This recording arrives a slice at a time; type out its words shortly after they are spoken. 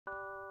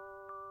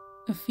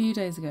A few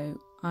days ago,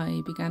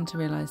 I began to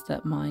realise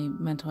that my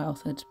mental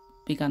health had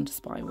begun to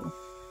spiral.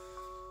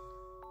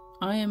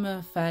 I am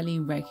a fairly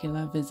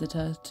regular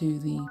visitor to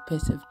the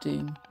pit of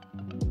doom,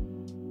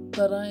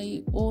 but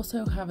I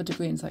also have a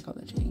degree in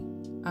psychology,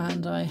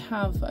 and I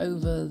have,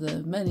 over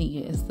the many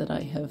years that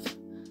I have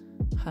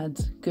had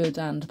good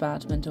and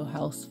bad mental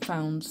health,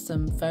 found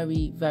some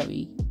very,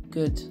 very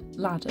good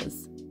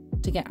ladders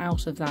to get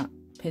out of that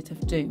pit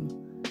of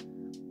doom.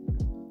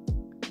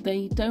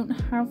 They don't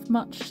have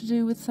much to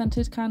do with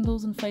scented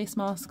candles and face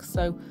masks,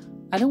 so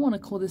I don't want to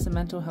call this a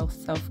mental health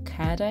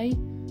self-care day,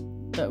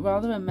 but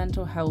rather a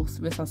mental health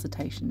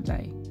resuscitation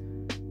day.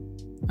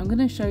 I'm going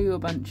to show you a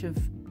bunch of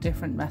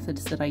different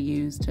methods that I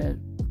use to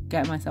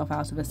get myself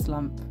out of a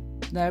slump.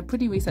 They're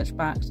pretty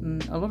research-backed,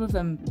 and a lot of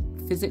them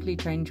physically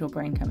change your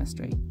brain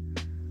chemistry.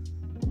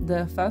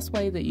 The first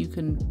way that you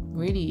can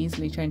really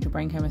easily change your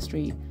brain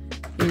chemistry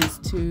is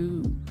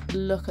to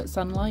look at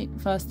sunlight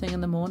first thing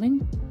in the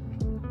morning.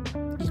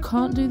 You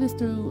can't do this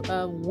through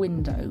a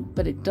window,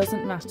 but it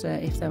doesn't matter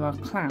if there are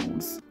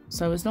clouds.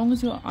 So as long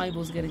as your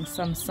eyeballs are getting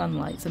some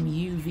sunlight, some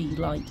UV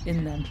light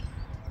in them,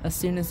 as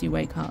soon as you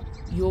wake up,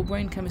 your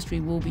brain chemistry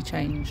will be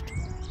changed.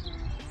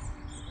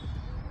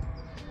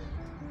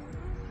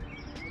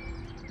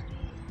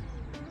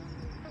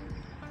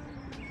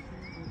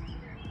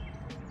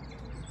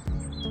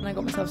 And I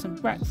got myself some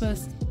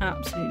breakfast,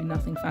 absolutely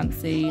nothing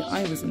fancy.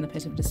 I was in the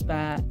pit of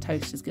despair,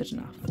 toast is good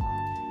enough.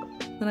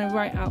 Then I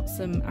write out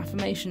some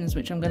affirmations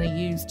which I'm going to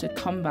use to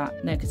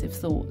combat negative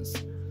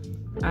thoughts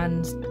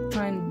and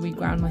try and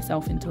reground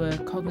myself into a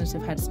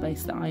cognitive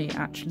headspace that I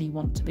actually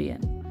want to be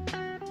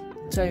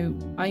in. So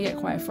I get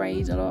quite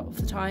afraid a lot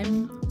of the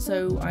time,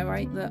 so I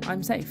write that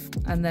I'm safe,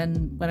 and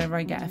then whenever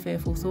I get a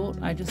fearful thought,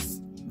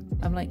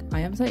 I'm like, I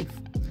am safe.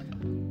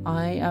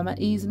 I am at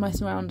ease in my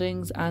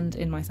surroundings and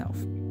in myself.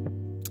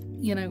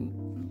 You know,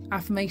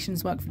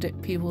 affirmations work for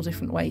people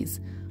different ways.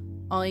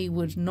 I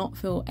would not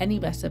feel any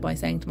better by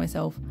saying to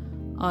myself,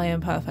 I am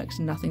perfect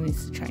and nothing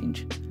needs to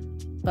change.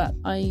 But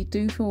I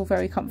do feel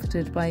very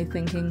comforted by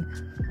thinking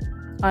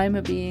I'm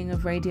a being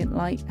of radiant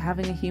light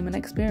having a human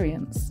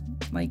experience.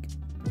 Like,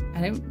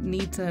 I don't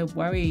need to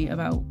worry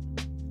about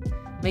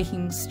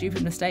making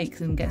stupid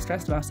mistakes and get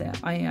stressed about it.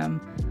 I am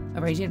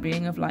a radiant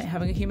being of light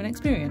having a human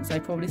experience. I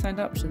probably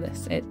signed up to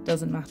this. It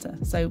doesn't matter.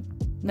 So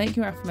make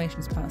your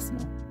affirmations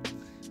personal.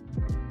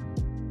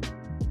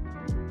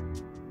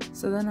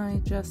 So then I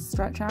just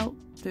stretch out,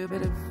 do a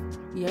bit of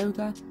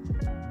yoga.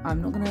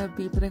 I'm not going to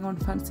be putting on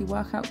fancy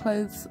workout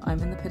clothes. I'm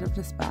in the pit of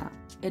despair.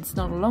 It's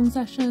not a long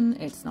session,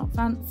 it's not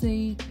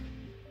fancy,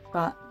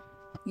 but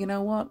you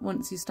know what?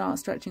 Once you start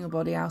stretching your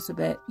body out a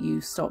bit, you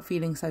stop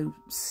feeling so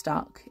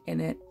stuck in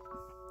it.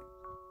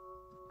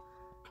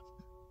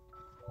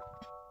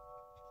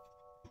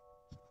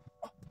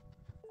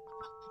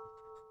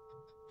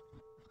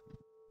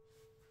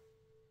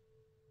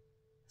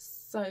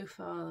 So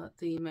far,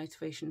 the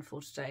motivation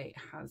for today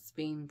has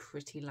been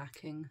pretty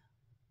lacking.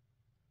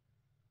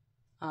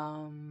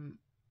 I'm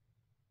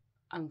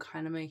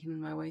kind of making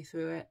my way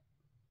through it.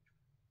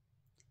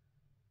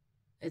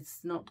 It's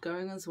not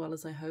going as well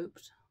as I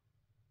hoped.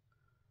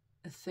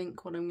 I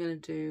think what I'm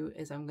going to do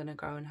is I'm going to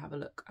go and have a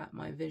look at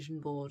my vision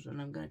board, and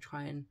I'm going to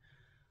try and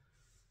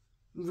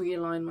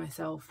realign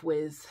myself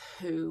with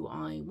who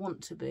I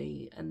want to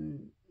be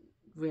and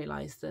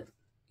realise that,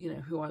 you know,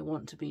 who I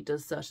want to be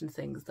does certain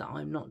things that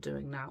I'm not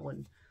doing now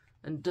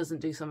and doesn't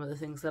do some of the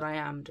things that I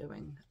am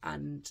doing.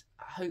 And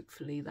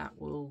hopefully that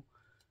will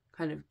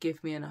kind of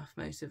give me enough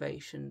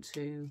motivation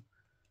to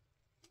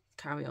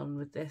carry on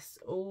with this,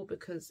 all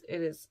because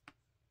it is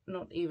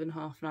not even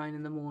 9:30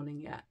 in the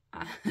morning yet.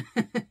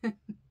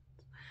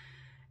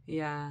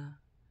 Yeah,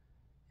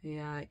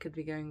 it could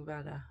be going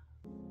better.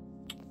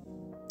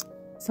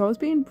 So I was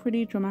being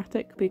pretty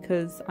dramatic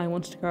because I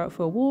wanted to go out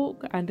for a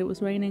walk and it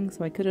was raining,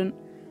 so I couldn't.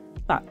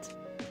 But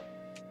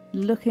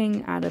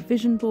looking at a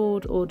vision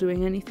board or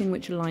doing anything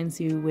which aligns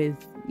you with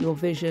your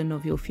vision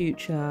of your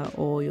future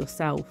or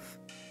yourself,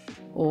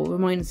 or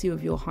reminds you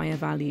of your higher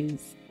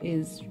values,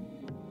 is,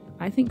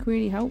 I think,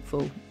 really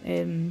helpful.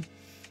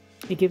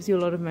 It gives you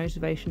a lot of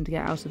motivation to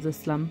get out of the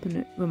slump, and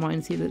it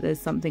reminds you that there's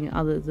something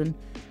other than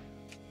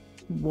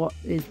what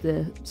is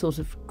the sort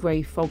of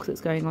grey fog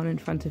that's going on in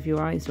front of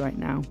your eyes right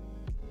now.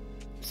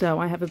 So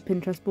I have a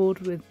Pinterest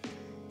board with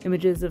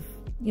images of,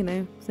 you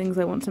know, things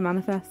I want to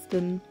manifest,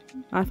 and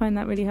I find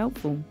that really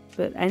helpful.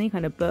 But any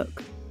kind of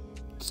book,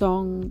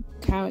 song,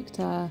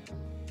 character,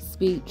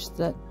 speech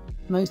that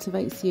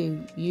motivates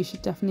you, you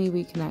should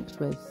definitely reconnect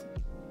with.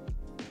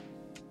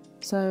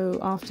 So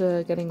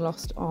after getting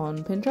lost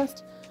on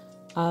Pinterest,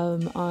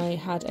 I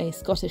had a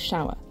Scottish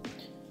shower.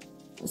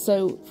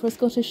 So for a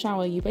Scottish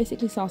shower, you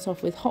basically start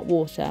off with hot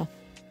water.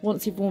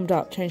 Once you've warmed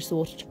up, change the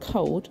water to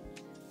cold,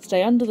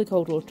 stay under the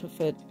cold water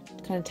for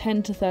kind of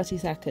 10 to 30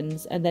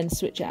 seconds, and then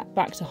switch it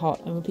back to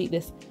hot, and repeat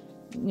this,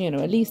 you know,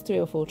 at least 3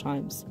 or 4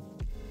 times.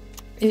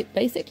 It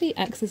basically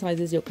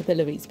exercises your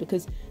capillaries,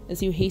 because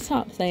as you heat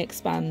up, they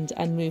expand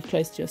and move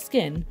close to your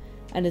skin,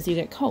 and as you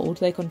get cold,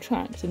 they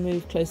contract and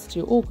move closer to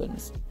your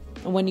organs.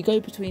 And when you go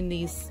between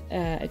these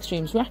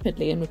extremes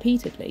rapidly and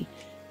repeatedly,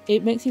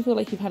 it makes you feel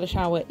like you've had a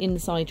shower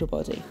inside your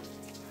body.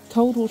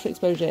 Cold water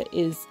exposure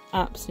is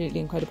absolutely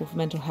incredible for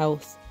mental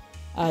health.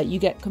 You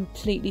get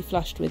completely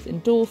flushed with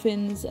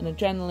endorphins and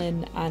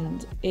adrenaline,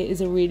 and it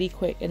is a really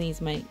quick and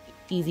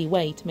easy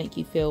way to make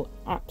you feel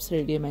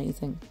absolutely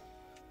amazing.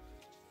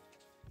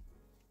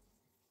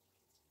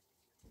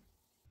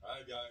 Hi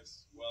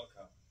guys,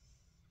 welcome.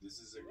 This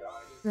is a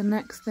guy. The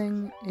next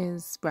thing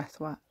is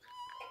breathwork.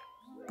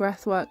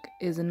 Breathwork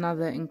is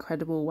another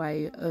incredible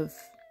way of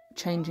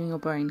changing your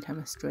brain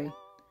chemistry.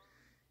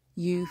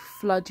 You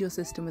flood your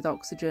system with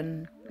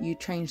oxygen, you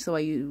change the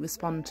way you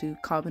respond to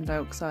carbon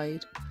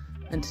dioxide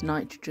and to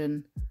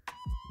nitrogen.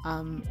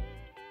 And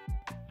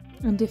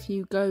if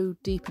you go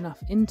deep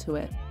enough into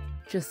it,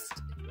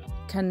 just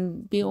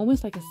can be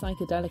almost like a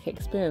psychedelic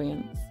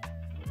experience.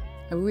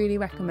 I really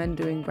recommend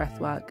doing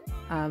breathwork.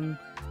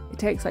 It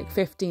takes like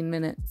 15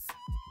 minutes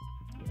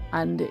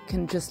and it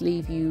can just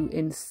leave you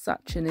in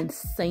such an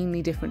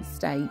insanely different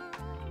state.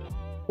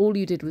 All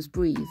you did was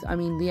breathe. I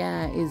mean, the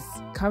air is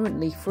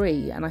currently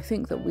free, and I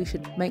think that we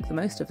should make the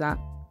most of that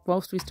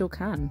whilst we still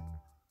can.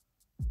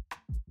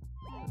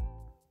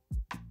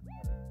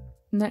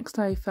 Next,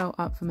 I felt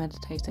up for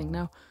meditating.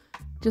 Now,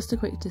 just a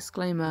quick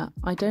disclaimer,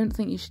 I don't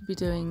think you should be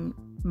doing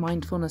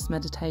mindfulness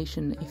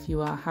meditation if you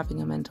are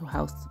having a mental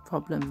health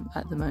problem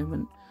at the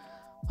moment.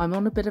 I'm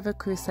on a bit of a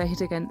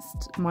crusade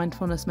against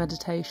mindfulness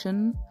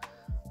meditation,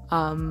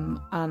 and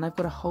I've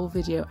got a whole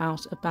video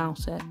out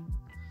about it.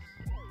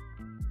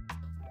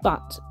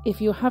 But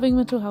if you're having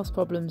mental health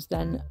problems,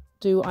 then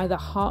do either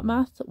heart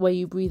math, where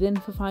you breathe in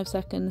for 5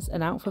 seconds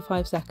and out for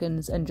 5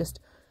 seconds and just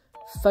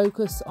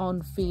focus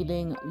on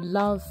feeling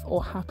love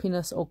or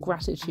happiness or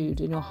gratitude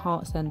in your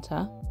heart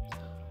center,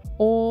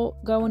 or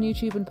go on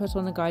YouTube and put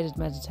on a guided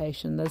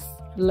meditation. There's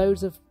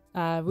loads of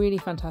really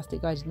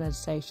fantastic guided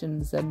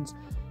meditations, and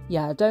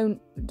yeah,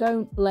 don't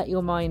let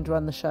your mind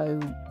run the show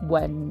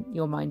when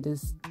your mind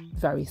is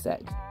very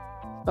sick.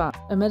 But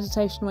a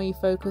meditation where you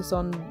focus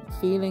on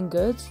feeling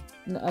good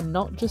and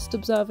not just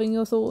observing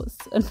your thoughts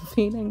and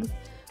feelings,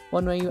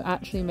 one where you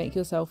actually make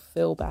yourself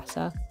feel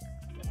better,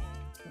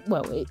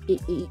 well,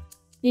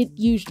 it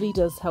usually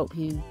does help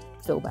you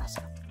feel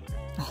better.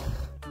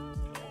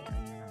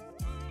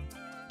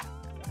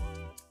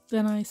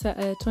 Then I set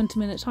a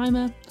 20-minute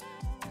timer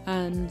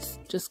and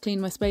just clean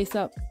my space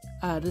up.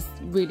 There's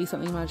really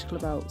something magical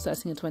about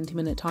setting a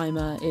 20-minute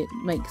timer. It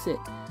makes it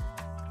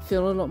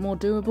feel a lot more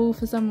doable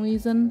for some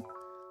reason.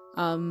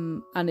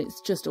 And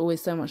it's just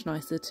always so much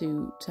nicer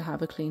to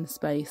have a clean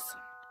space.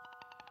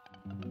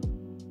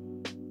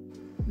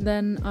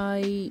 Then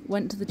I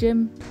went to the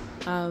gym.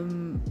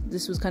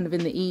 This was kind of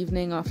in the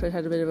evening after I'd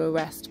had a bit of a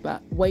rest,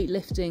 but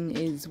weightlifting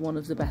is one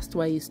of the best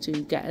ways to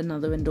get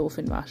another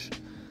endorphin rush.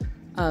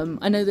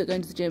 I know that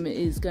going to the gym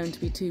is going to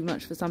be too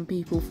much for some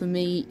people. For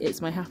me,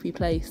 it's my happy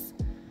place.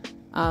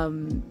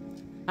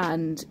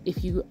 And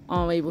if you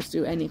are able to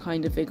do any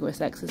kind of vigorous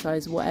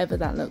exercise, whatever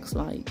that looks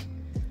like,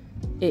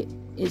 it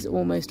is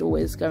almost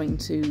always going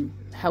to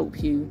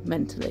help you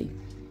mentally.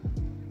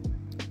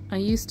 I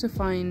used to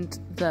find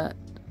that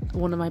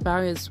one of my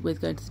barriers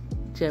with going to the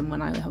gym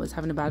when I was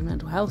having a bad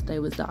mental health day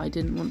was that I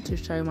didn't want to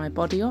show my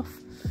body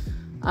off.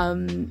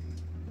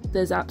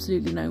 There's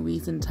absolutely no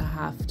reason to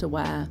have to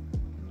wear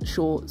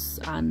shorts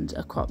and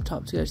a crop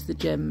top to go to the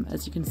gym.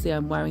 As you can see,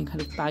 I'm wearing kind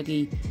of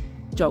baggy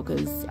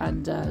joggers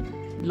and a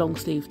long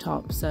sleeve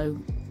top, so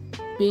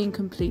being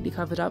completely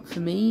covered up for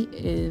me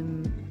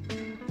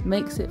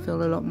makes it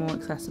feel a lot more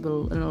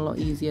accessible and a lot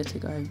easier to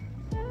go.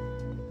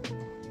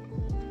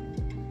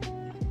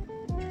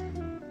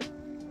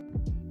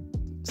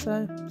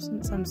 So,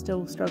 since I'm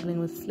still struggling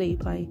with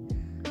sleep, I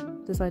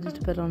decided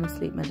to put on a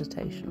sleep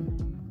meditation.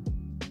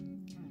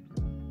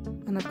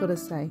 And I've got to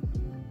say,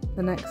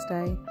 the next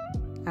day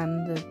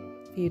and the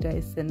few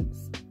days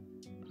since,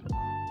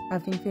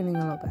 I've been feeling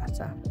a lot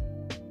better.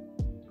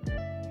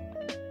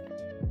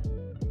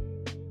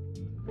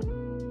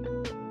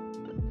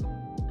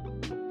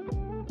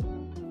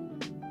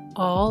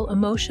 All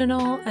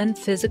emotional and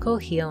physical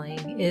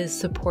healing is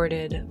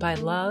supported by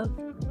love,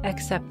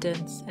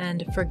 acceptance,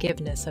 and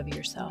forgiveness of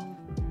yourself.